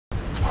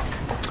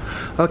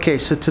Okay,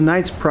 so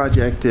tonight's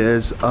project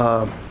is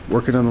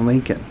working on the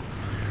Lincoln.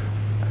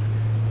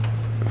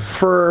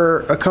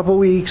 For a couple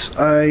weeks,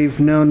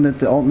 I've known that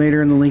the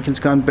alternator in the Lincoln's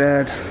gone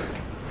bad.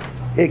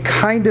 It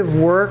kind of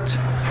worked,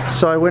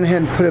 so I went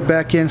ahead and put it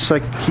back in so I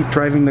could keep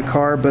driving the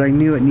car, but I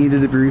knew it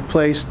needed to be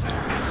replaced.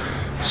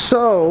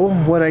 So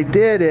what I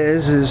did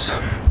is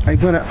I'm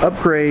going to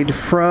upgrade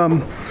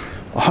from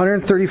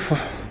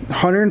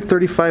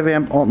 135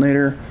 amp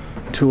alternator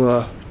to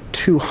a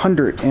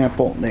 200 amp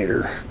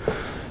alternator.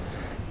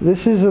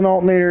 This is an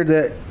alternator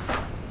that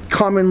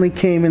commonly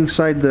came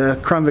inside the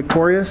Crown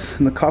Victorias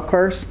and the cop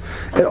cars.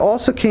 It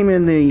also came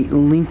in the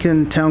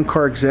Lincoln Town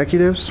Car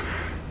Executives,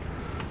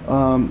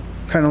 kind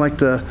of like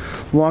the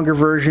longer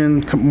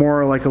version,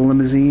 more like a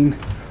limousine.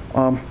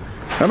 I'm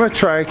going to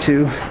try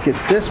to get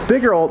this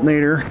bigger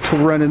alternator to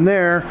run in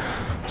there,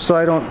 so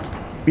I don't,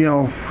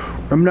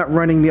 I'm not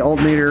running the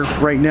alternator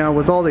right now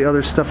with all the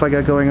other stuff I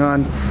got going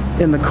on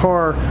in the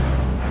car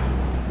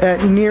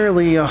at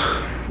nearly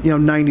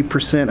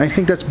 90%. I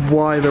think that's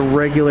why the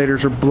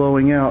regulators are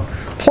blowing out.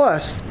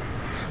 Plus,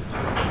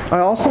 I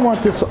also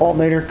want this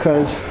alternator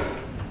because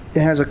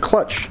it has a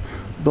clutch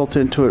built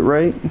into it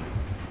right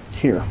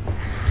here.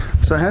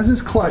 So it has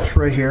this clutch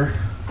right here,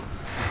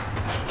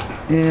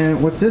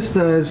 and what this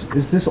does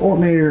is this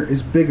alternator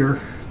is bigger,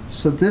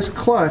 so this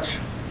clutch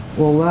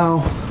will allow,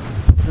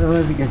 I don't know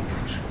if you can,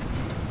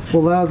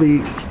 will allow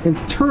the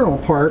internal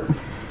part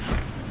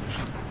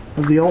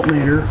of the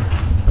alternator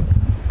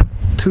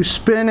to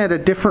spin at a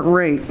different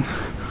rate.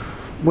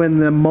 When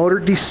the motor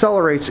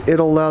decelerates,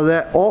 it'll allow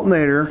that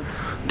alternator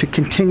to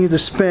continue to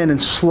spin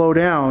and slow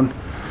down,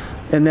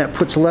 and that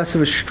puts less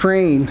of a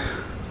strain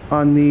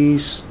on the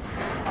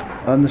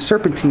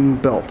serpentine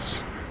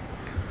belts.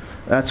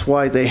 That's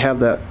why they have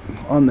that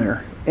on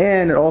there,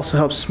 and it also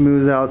helps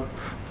smooth out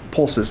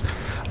pulses.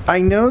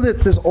 I know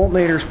that this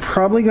alternator is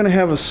probably going to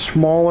have a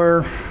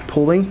smaller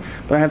pulley,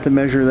 but I have to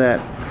measure that.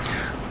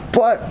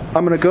 But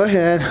I'm going to go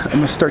ahead, I'm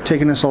going to start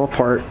taking this all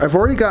apart. I've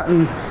already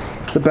gotten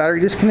the battery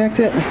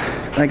disconnected,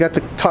 and I got the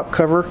top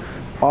cover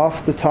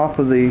off the top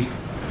of the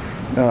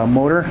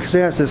motor, because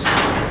it has this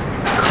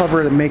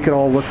cover to make it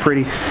all look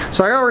pretty.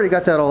 So I already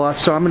got that all off,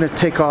 so I'm going to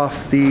take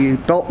off the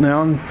belt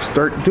now and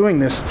start doing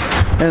this.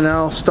 And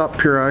I'll stop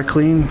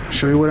periodically and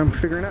show you what I'm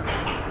figuring out.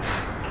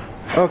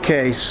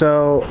 Okay,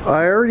 so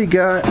I already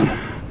got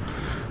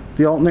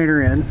the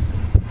alternator in.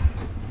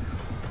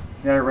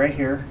 Got it right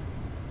here.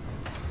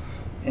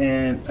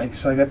 And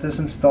so I got this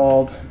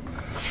installed.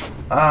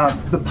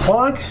 The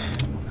plug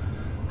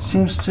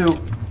seems to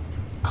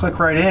click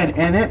right in,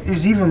 and it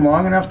is even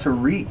long enough to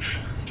reach.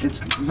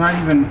 It's not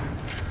even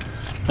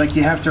like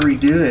you have to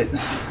redo it.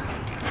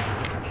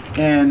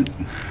 And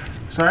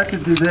so I have to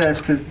do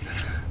this because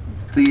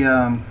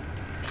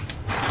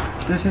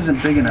this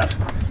isn't big enough.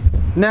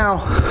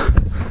 Now,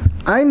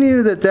 I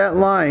knew that that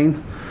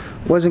line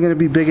wasn't going to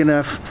be big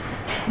enough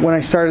when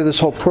I started this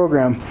whole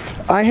program.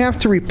 I have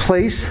to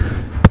replace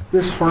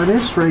this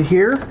harness right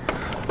here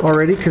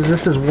already because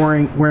this is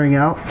wearing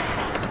out,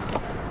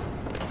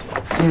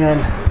 and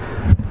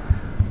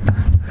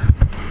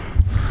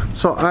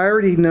so I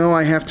already know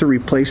I have to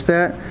replace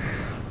that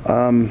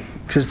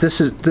because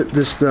this is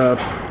oh,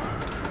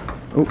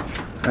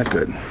 not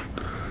good,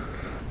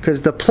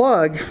 because the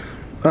plug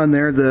on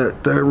there,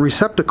 the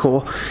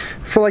receptacle,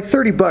 for like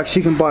 30 bucks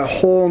you can buy a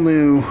whole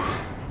new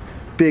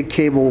big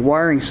cable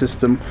wiring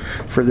system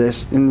for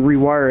this and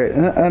rewire it,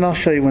 and I'll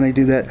show you when I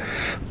do that.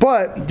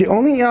 But the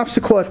only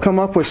obstacle I've come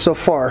up with so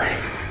far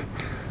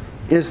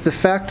is the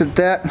fact that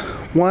that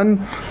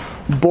one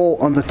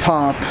bolt on the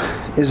top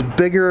is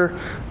bigger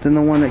than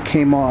the one that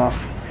came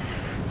off.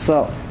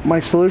 So my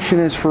solution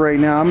is, for right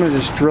now, I'm going to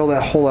just drill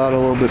that hole out a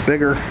little bit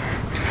bigger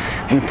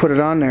and put it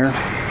on there.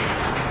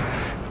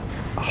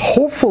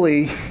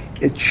 Hopefully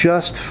it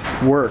just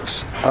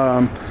works.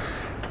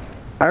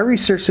 I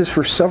researched this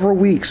for several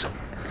weeks,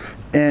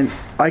 and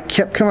I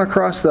kept coming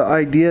across the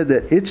idea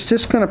that it's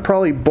just going to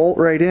probably bolt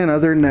right in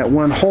other than that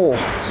one hole.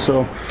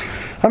 So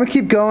I'm going to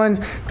keep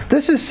going.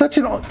 This is such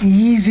an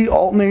easy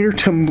alternator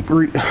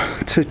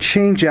to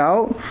change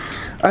out.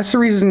 That's the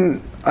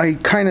reason I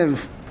kind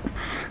of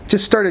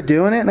just started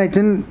doing it, and I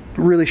didn't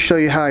really show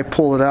you how I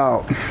pull it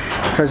out,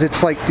 because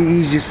it's like the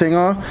easiest thing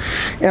off.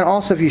 And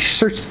also, if you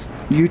search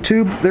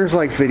YouTube, there's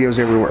like videos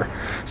everywhere.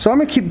 So I'm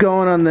gonna keep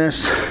going on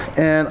this,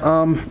 and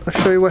I'll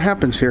show you what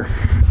happens here.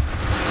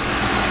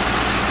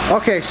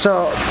 Okay,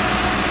 so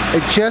I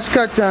just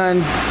got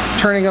done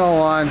turning it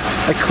all on.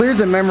 I cleared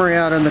the memory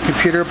out on the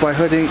computer by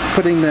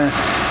putting the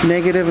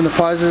negative and the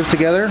positive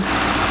together,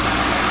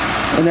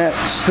 and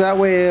that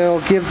way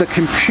it'll give the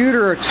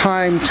computer a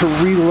time to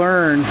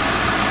relearn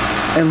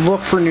and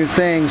look for new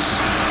things,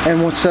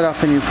 and won't set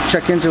off any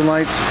check engine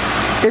lights.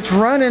 It's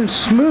running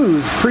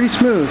smooth, pretty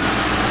smooth.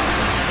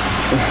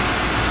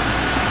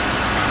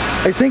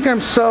 I think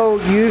I'm so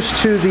used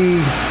to the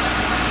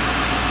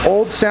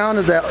old sound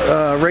of that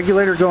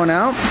regulator going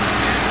out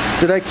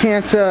that I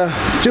can't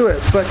do it,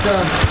 but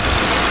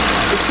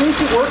it seems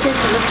to be working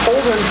because it's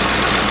holding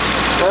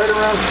right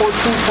around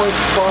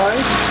 14.5.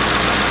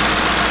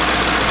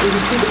 You can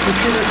see the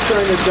computer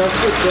starting to adjust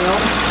it down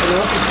and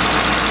up.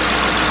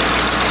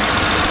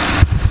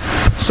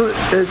 So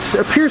it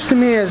appears to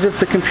me as if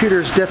the computer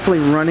is definitely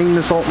running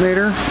this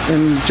alternator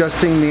and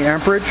adjusting the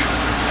amperage.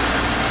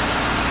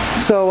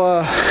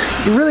 So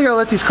you really gotta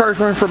let these cars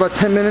run for about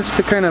 10 minutes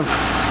to kind of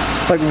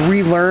like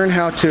relearn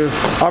how to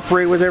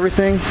operate with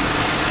everything.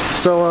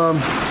 So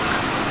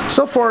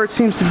so far it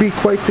seems to be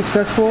quite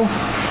successful.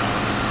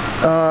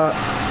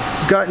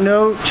 Got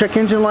no check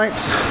engine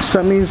lights,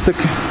 so that means the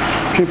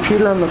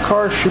computer on the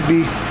car should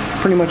be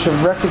pretty much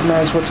have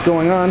recognized what's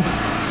going on.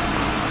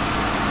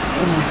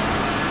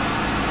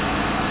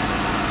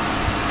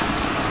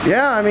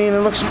 Yeah, I mean, it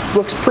looks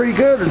pretty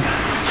good.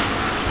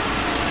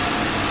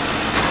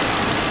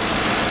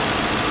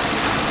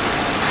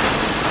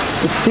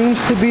 It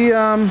seems to be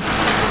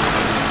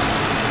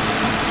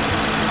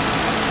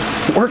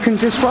working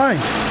just fine.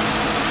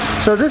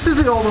 So this is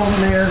the old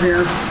alternator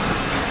here.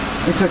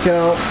 We took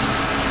out.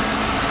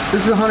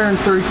 This is a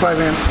 135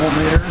 amp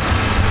alternator.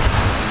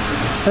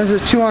 This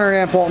is a 200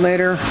 amp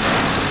alternator.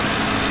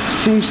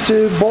 Seems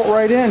to bolt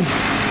right in.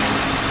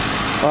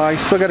 You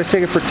still got to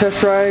take it for test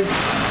drive,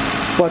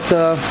 but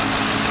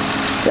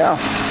yeah,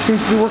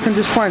 seems to be working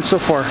just fine so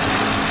far.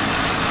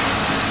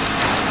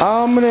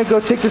 I'm gonna go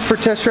take this for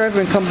test drive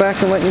and come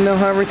back and let you know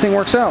how everything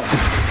works out.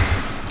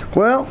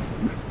 Well,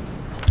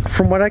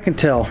 from what I can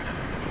tell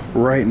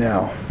right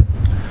now,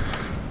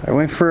 I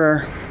went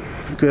for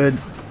a good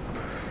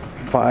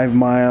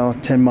 5-mile,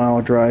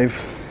 10-mile drive,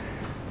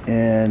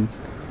 and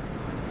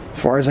as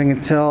far as I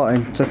can tell,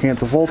 I'm looking at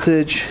the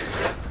voltage,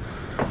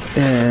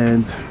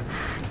 and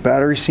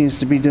battery seems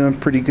to be doing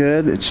pretty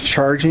good. It's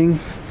charging.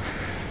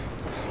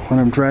 When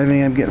I'm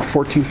driving, I'm getting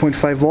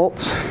 14.5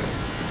 volts.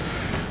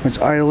 When it's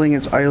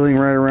idling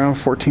right around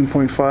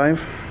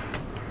 14.5.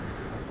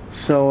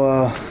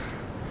 So,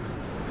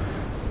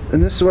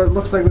 and this is what it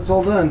looks like when it's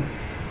all done.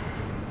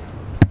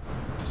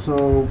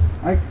 So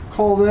I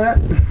call that,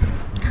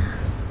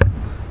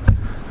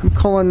 I'm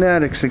calling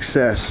that a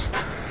success.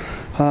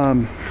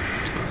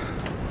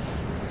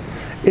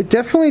 It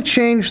definitely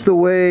changed the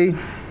way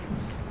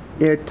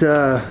it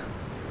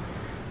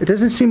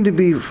doesn't seem to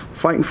be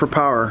fighting for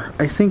power.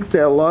 I think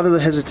that a lot of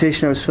the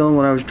hesitation I was feeling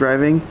when I was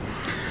driving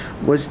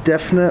was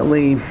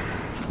definitely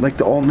like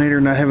the alternator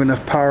not having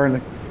enough power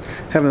and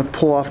having to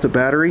pull off the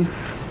battery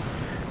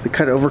to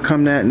kind of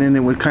overcome that, and then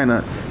it would kind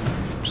of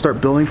start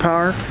building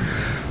power.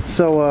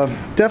 So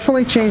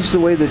definitely changed the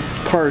way the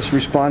car is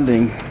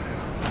responding.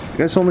 I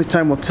guess only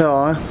time will tell.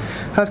 I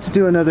have to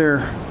do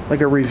another,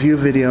 like a review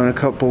video in a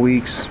couple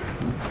weeks.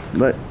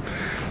 Let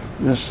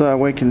this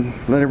way I can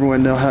let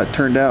everyone know how it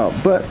turned out.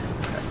 But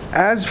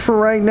as for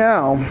right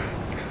now,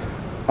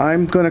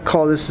 I'm going to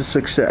call this a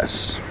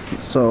success.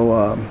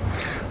 So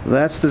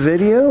that's the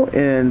video,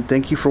 and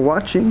thank you for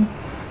watching,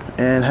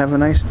 and have a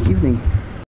nice evening.